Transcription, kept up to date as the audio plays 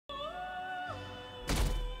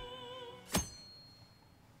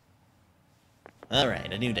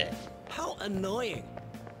Alright, a new day. How annoying.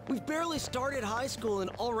 We've barely started high school and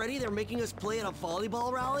already they're making us play at a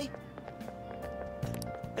volleyball rally?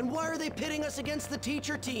 And why are they pitting us against the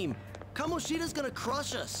teacher team? Komoshida's gonna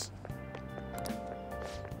crush us.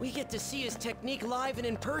 We get to see his technique live and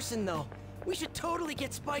in person though. We should totally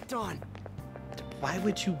get spiked on. Why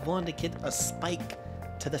would you want to get a spike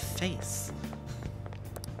to the face?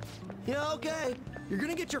 Yeah, okay. You're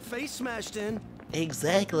gonna get your face smashed in.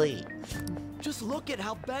 Exactly. Just look at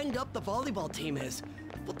how banged up the volleyball team is.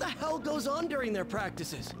 What the hell goes on during their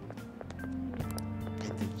practices?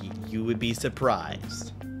 You would be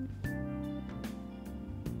surprised.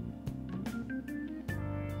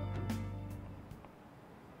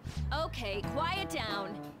 Okay, quiet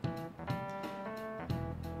down.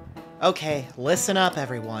 Okay, listen up,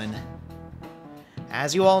 everyone.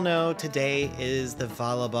 As you all know, today is the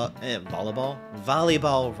volleyball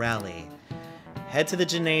rally. Head to the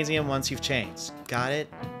gymnasium once you've changed. Got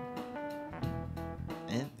it?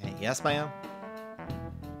 Yes, ma'am?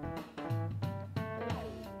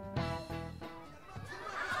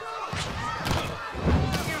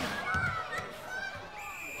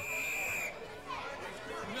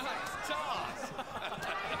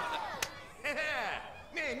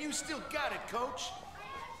 Man, you still got it, Coach.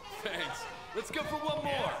 Thanks. Let's go for one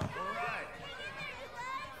more. All right.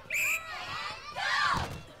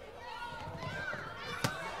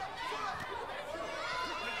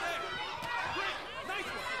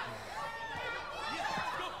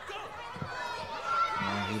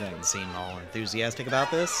 He doesn't seem all enthusiastic about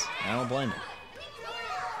this. I don't blame him.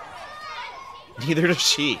 Neither does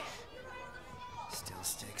she. Still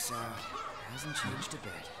sticks out. Hasn't changed a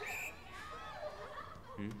bit.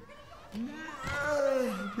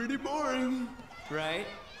 Pretty boring. Right?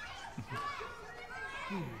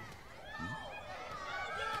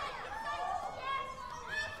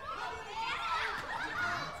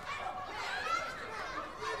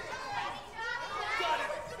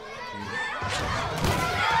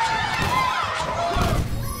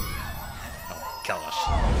 Gosh.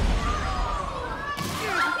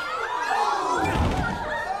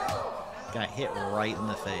 Got hit right in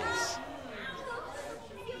the face.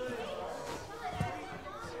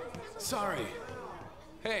 Sorry.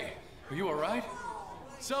 Hey, are you alright?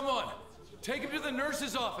 Someone, take him to the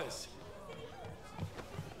nurse's office.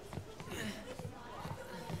 You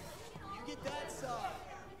get that side.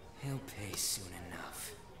 He'll pay soon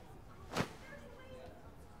enough.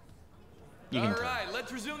 Alright,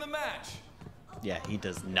 let's resume the match. Yeah, he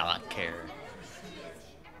does not care.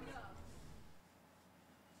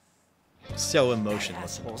 So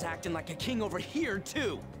emotionless. Asshole's acting like a king over here,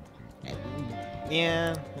 too.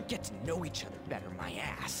 Yeah. Get to know each other better, my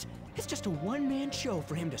ass. It's just a one-man show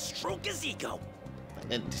for him to stroke his ego.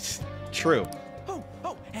 True.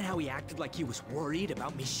 Oh, and how he acted like he was worried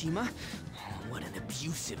about Mishima. Oh, what an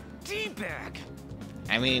abusive D-bag.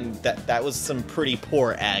 I mean, that was some pretty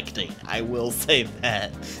poor acting. I will say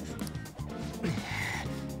that.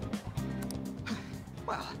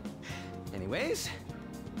 Well, anyways,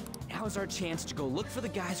 now's our chance to go look for the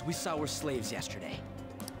guys we saw were slaves yesterday.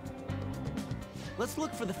 Let's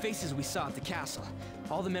look for the faces we saw at the castle.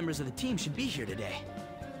 All the members of the team should be here today.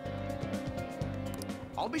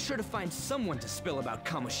 I'll be sure to find someone to spill about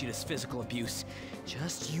Komoshida's physical abuse.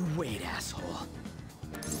 Just you wait, asshole.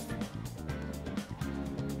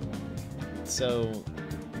 So,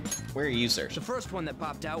 where are you The searching? first one that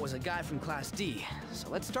popped out was a guy from Class D, so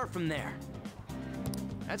let's start from there.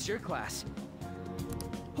 That's your class.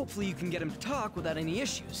 Hopefully you can get him to talk without any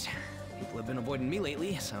issues. People have been avoiding me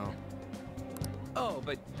lately, so... Oh,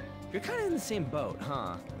 but you're kind of in the same boat,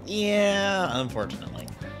 huh? Yeah, unfortunately.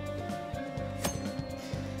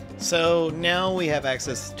 So now we have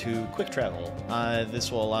access to quick travel.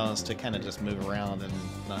 This will allow us to kind of just move around and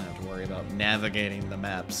not have to worry about navigating the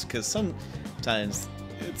maps, because sometimes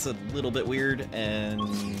it's a little bit weird, and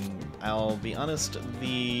I'll be honest,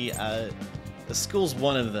 the school's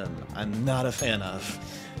one of them I'm not a fan of.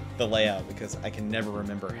 The layout, because I can never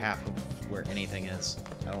remember half of where anything is.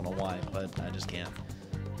 I don't know why, but I just can't.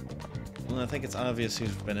 Well, I think it's obvious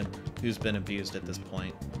who's been abused at this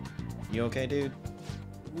point. You okay, dude?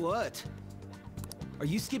 What? Are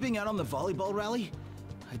you skipping out on the volleyball rally?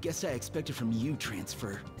 I guess I expected from you,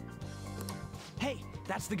 Transfer. Hey,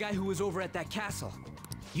 that's the guy who was over at that castle.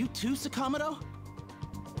 You too, Sakamoto?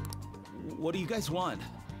 What do you guys want?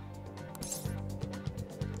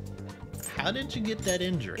 How did you get that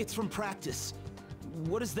injury? It's from practice.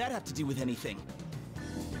 What does that have to do with anything?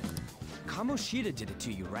 Komoshida did it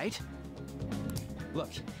to you, right? Look,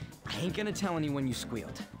 I ain't gonna tell anyone you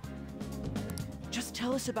squealed. Just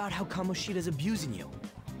tell us about how Komoshida's abusing you.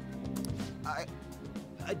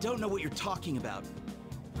 I don't know what you're talking about.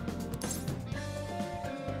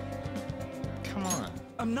 Come on.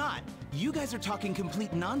 I'm not. You guys are talking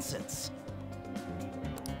complete nonsense.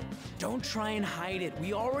 Don't try and hide it.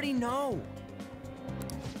 We already know.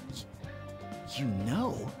 You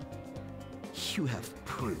know? You have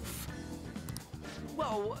proof.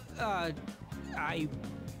 Well,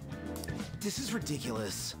 This is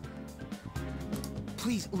ridiculous.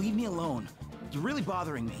 Please, leave me alone. You're really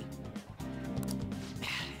bothering me.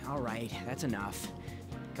 All right, that's enough.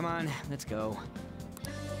 Come on, let's go.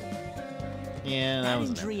 Yeah, that That was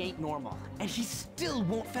injury ain't normal, and he still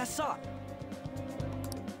won't fess up.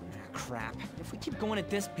 Crap. If we keep going at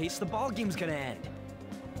this pace, the ball game's gonna end.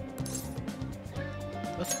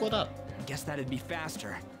 Let's split up. I guess that'd be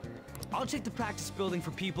faster. I'll check the practice building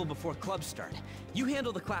for people before clubs start. You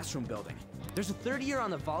handle the classroom building. There's a third year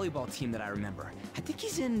on the volleyball team that I remember. I think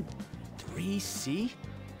he's in 3C?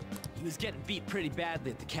 He was getting beat pretty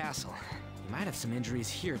badly at the castle. He might have some injuries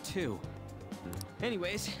here, too.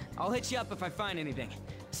 Anyways, I'll hit you up if I find anything.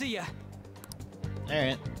 See ya.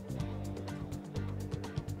 Alright.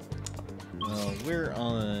 Well, we're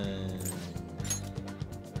on...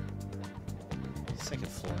 second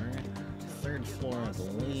floor. Third floor, I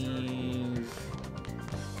believe.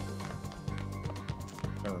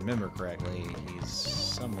 If I remember correctly, he's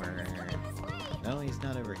somewhere... No, he's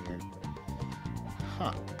not over here.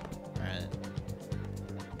 Huh. Alright.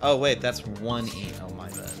 Oh, wait, that's 1E. Oh, my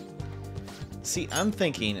bad. See, I'm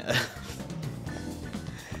thinking of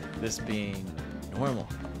this being normal.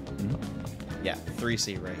 Yeah,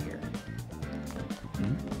 3C right here.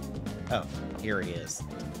 Oh, here he is.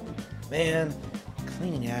 Man,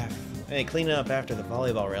 cleaning up after the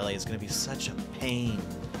volleyball rally is gonna be such a pain.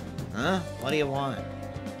 Huh? What do you want?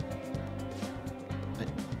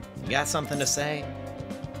 You got something to say?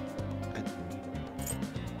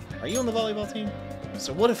 Are you on the volleyball team?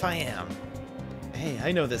 So what if I am? Hey,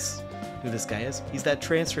 I know who this guy is. He's that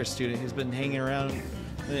transfer student who's been hanging out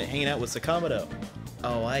with Sakamoto.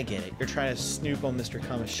 Oh, I get it. You're trying to snoop on Mr.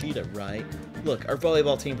 Komoshida, right? Look, our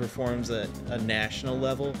volleyball team performs at a national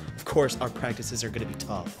level. Of course, our practices are going to be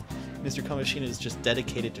tough. Mr. Komoshida is just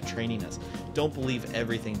dedicated to training us. Don't believe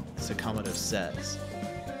everything Sakamoto says.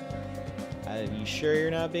 Are you sure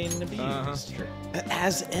you're not being abused?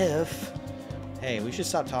 As if. Hey, we should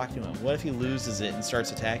stop talking to him. What if he loses it and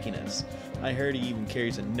starts attacking us? I heard he even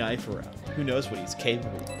carries a knife around. Who knows what he's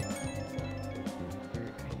capable of?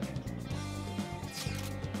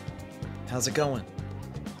 How's it going?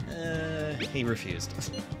 He refused.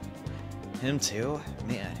 Him too?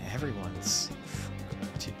 Man, everyone's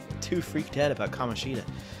too freaked out about Komoshida.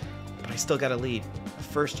 But I still got a lead.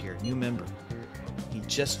 First year, new member. He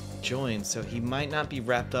just joined, so he might not be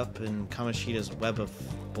wrapped up in Kamoshida's web of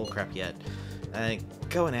bullcrap yet.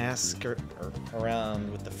 Go and ask around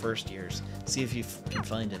with the first years. See if you can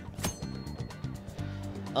find him.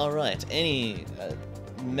 Alright, any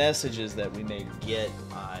messages that we may get,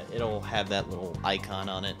 it'll have that little icon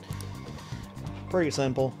on it. Pretty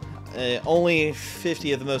simple. Only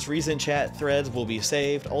 50 of the most recent chat threads will be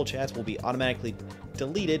saved. All chats will be automatically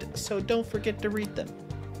deleted, so don't forget to read them.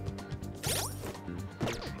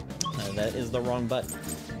 That is the wrong button.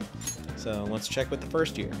 So let's check with the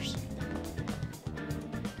first years.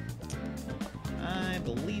 I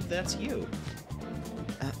believe that's you.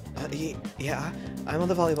 Yeah, I'm on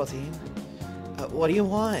the volleyball team. What do you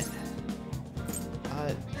want?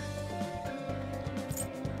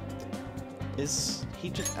 Is he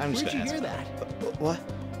just... I'm just Where'd gonna you hear ask that? What?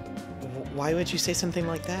 Why would you say something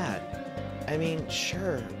like that? I mean,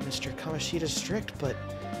 sure, Mr. Kamoshida's strict, but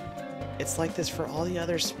it's like this for all the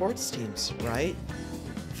other sports teams, right?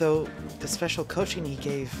 Though the special coaching he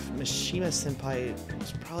gave Mishima-senpai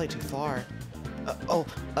was probably too far.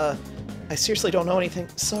 I seriously don't know anything.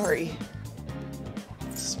 Sorry.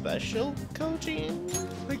 Special coaching?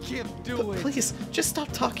 I can't do it. Please, just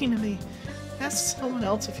stop talking to me. Ask someone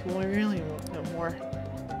else if you really want to know more.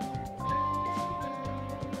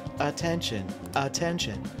 Attention,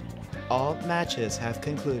 attention. All matches have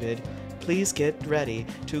concluded. Please get ready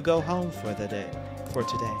to go home for today.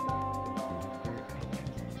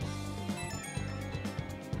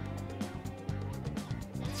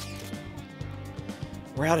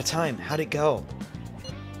 We're out of time. How'd it go?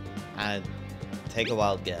 I'd take a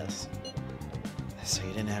wild guess. So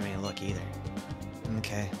you didn't have any luck either.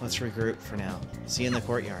 Okay, let's regroup for now. See you in the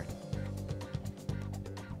courtyard.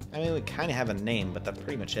 I mean, we kind of have a name, but that's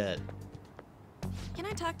pretty much it. Can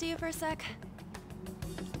I talk to you for a sec?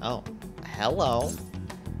 Oh, hello.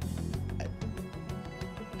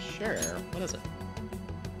 Sure, what is it?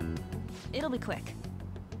 It'll be quick.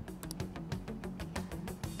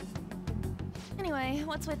 Anyway,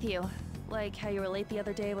 what's with you? Like how you were late the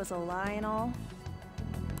other day was a lie and all?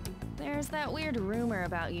 There's that weird rumor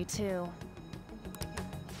about you, too.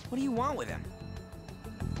 What do you want with him?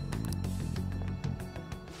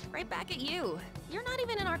 Right back at you. You're not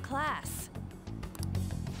even in our class.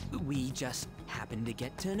 We just happened to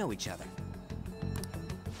get to know each other.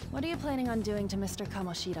 What are you planning on doing to Mr.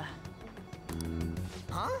 Komoshida?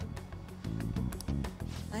 Huh?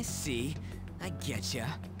 I see. I getcha.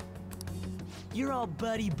 You're all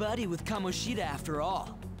buddy-buddy with Komoshida after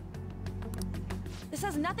all. This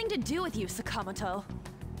has nothing to do with you, Sakamoto.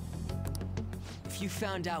 If you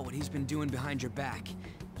found out what he's been doing behind your back,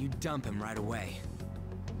 you'd dump him right away.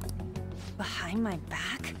 Behind my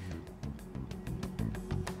back?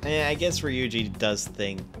 Yeah, I guess Ryuji does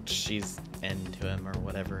think she's into him or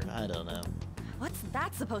whatever. I don't know. What's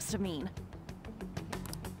that supposed to mean?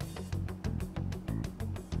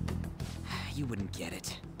 You wouldn't get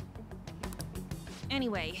it.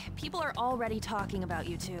 Anyway, people are already talking about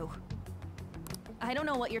you two. I don't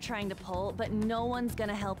know what you're trying to pull, but no one's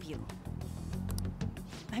gonna help you.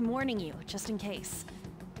 I'm warning you, just in case.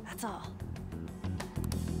 That's all.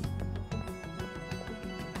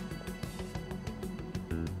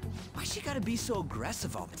 Why she gotta be so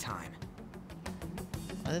aggressive all the time?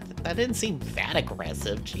 I didn't seem that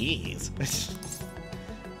aggressive, jeez.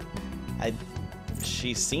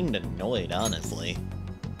 She seemed annoyed, honestly.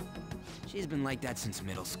 She's been like that since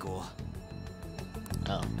middle school.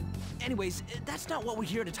 Oh. Anyways, that's not what we're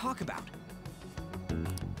here to talk about.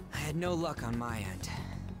 I had no luck on my end.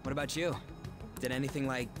 What about you? Did anything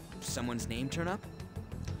like someone's name turn up?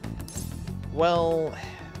 Well...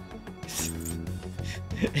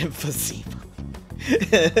 emphysema.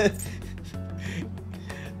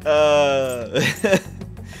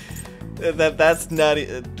 That's not...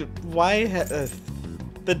 why...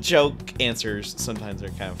 the joke answers sometimes are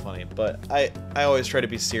kind of funny, but I always try to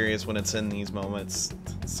be serious when it's in these moments,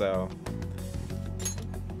 so...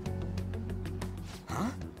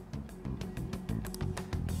 Huh?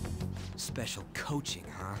 Special coaching,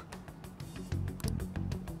 huh?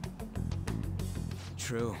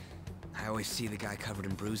 True. I always see the guy covered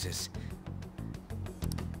in bruises.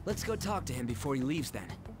 Let's go talk to him before he leaves then.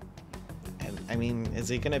 I mean, is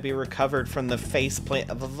he gonna be recovered from the faceplant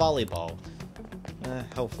of a volleyball?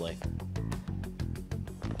 Hopefully.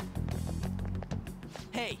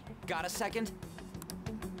 Hey, got a second?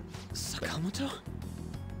 Sakamoto?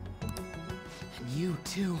 And you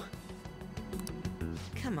too.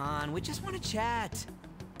 Come on, we just want to chat.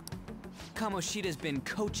 Kamoshida's been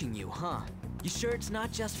coaching you, huh? You sure it's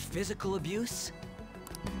not just physical abuse?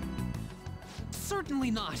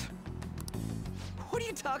 Certainly not. What are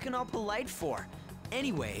you talking all polite for?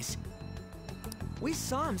 Anyways, we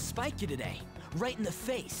saw him spike you today, right in the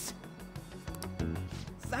face.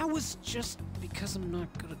 That was just because I'm not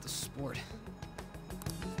good at the sport.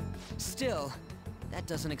 Still, that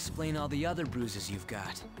doesn't explain all the other bruises you've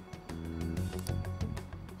got.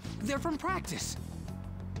 They're from practice.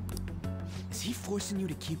 Is he forcing you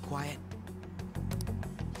to keep quiet?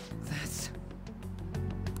 That's...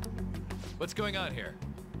 What's going on here?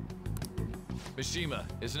 Mishima,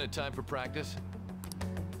 isn't it time for practice?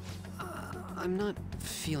 I'm not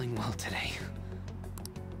feeling well today.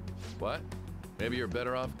 What? Maybe you're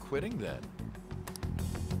better off quitting then.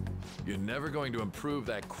 You're never going to improve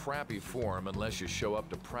that crappy form unless you show up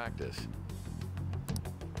to practice.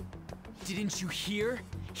 Didn't you hear?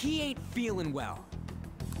 He ain't feeling well.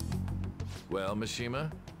 Well,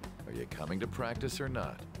 Mishima, are you coming to practice or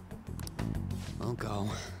not? I'll go.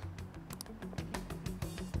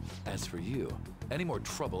 As for you, any more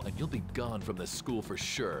trouble and you'll be gone from this school for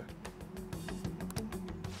sure.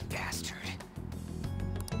 Bastard.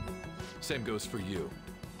 Same goes for you.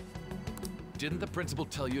 Didn't the principal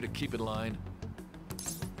tell you to keep in line?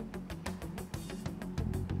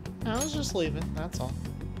 I was just leaving, that's all.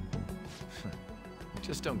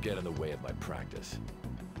 Just don't get in the way of my practice.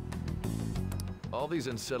 All these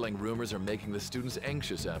unsettling rumors are making the students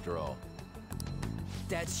anxious after all.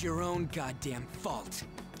 That's your own goddamn fault.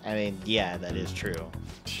 I mean, yeah, that is true.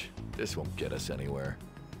 This won't get us anywhere.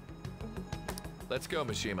 Let's go,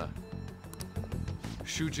 Mishima.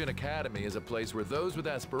 Shujin Academy is a place where those with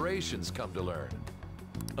aspirations come to learn.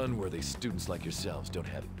 Unworthy students like yourselves don't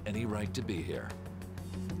have any right to be here.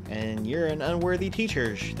 And you're an unworthy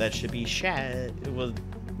teacher that should be well,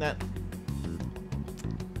 not...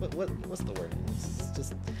 What's the word? It's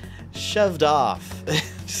just shoved off.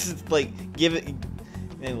 Just like, give it...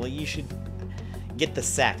 And well, you should get the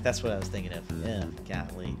sack. That's what I was thinking of. Yeah,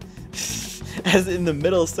 golly. As in the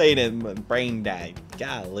middle saying it, my brain died.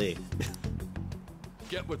 Golly.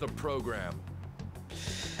 Get with the program.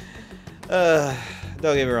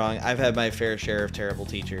 Don't get me wrong, I've had my fair share of terrible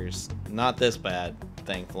teachers. Not this bad,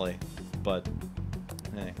 thankfully, but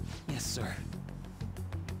hey. Yes, sir.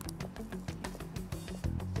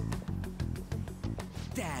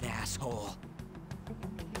 That asshole.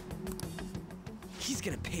 He's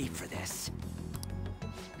gonna pay for this.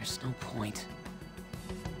 There's no point.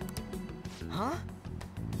 Huh?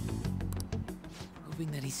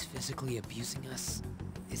 Proving that he's physically abusing us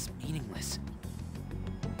is meaningless.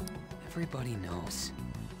 Everybody knows.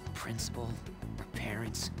 Principal, our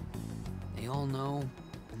parents, they all know,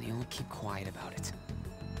 and they all keep quiet about it.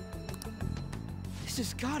 This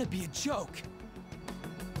has gotta be a joke.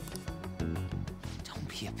 Don't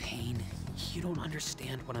be a pain. You don't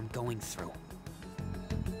understand what I'm going through.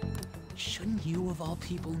 Shouldn't you, of all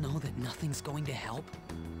people, know that nothing's going to help?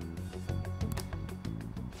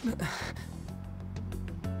 Damn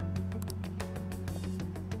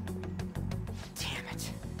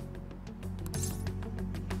it.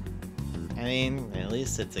 I mean, at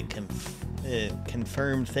least it's a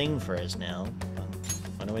confirmed thing for us now.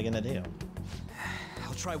 What are we gonna do?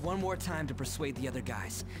 I'll try one more time to persuade the other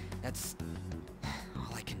guys. That's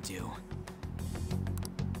all I can do.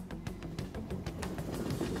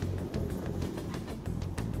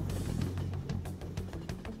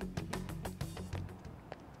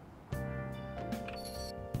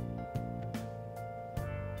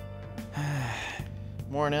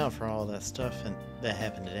 Worn out for all that stuff that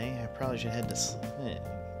happened today. I probably should head to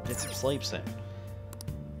get some sleep soon.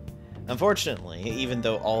 Unfortunately, even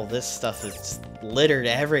though all this stuff is littered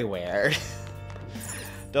everywhere,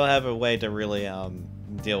 don't have a way to really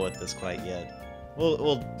deal with this quite yet.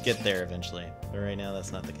 We'll get there eventually, but right now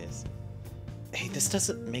that's not the case. Hey, this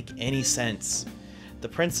doesn't make any sense. The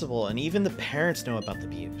principal and even the parents know about the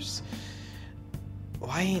abuse.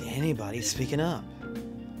 Why ain't anybody speaking up?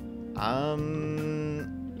 I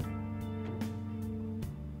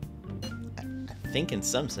think in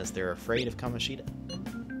some sense they're afraid of Komoshida.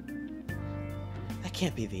 That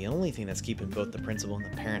can't be the only thing that's keeping both the principal and the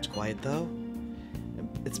parents quiet, though.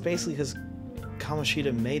 It's basically because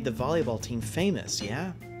Komoshida made the volleyball team famous,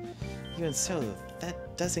 yeah? Even so,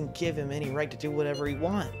 that doesn't give him any right to do whatever he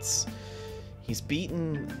wants. He's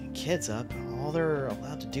beaten kids up, all they're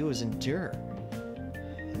allowed to do is endure.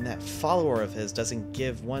 And that follower of his doesn't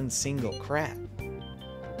give one single crap.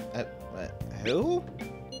 Who?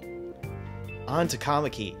 On to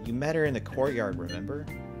Kamaki. You met her in the courtyard, remember?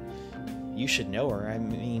 You should know her. I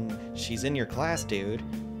mean, she's in your class, dude.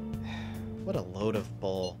 What a load of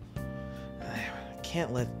bull. I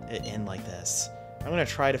can't let it end like this. I'm gonna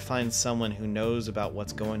try to find someone who knows about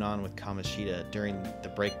what's going on with Komoshida during the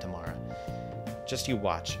break tomorrow. Just you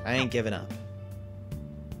watch. I ain't giving up.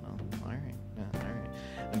 Well, alright. Alright.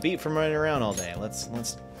 I'm beat from running around all day. Let's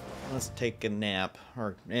take a nap,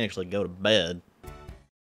 or actually go to bed.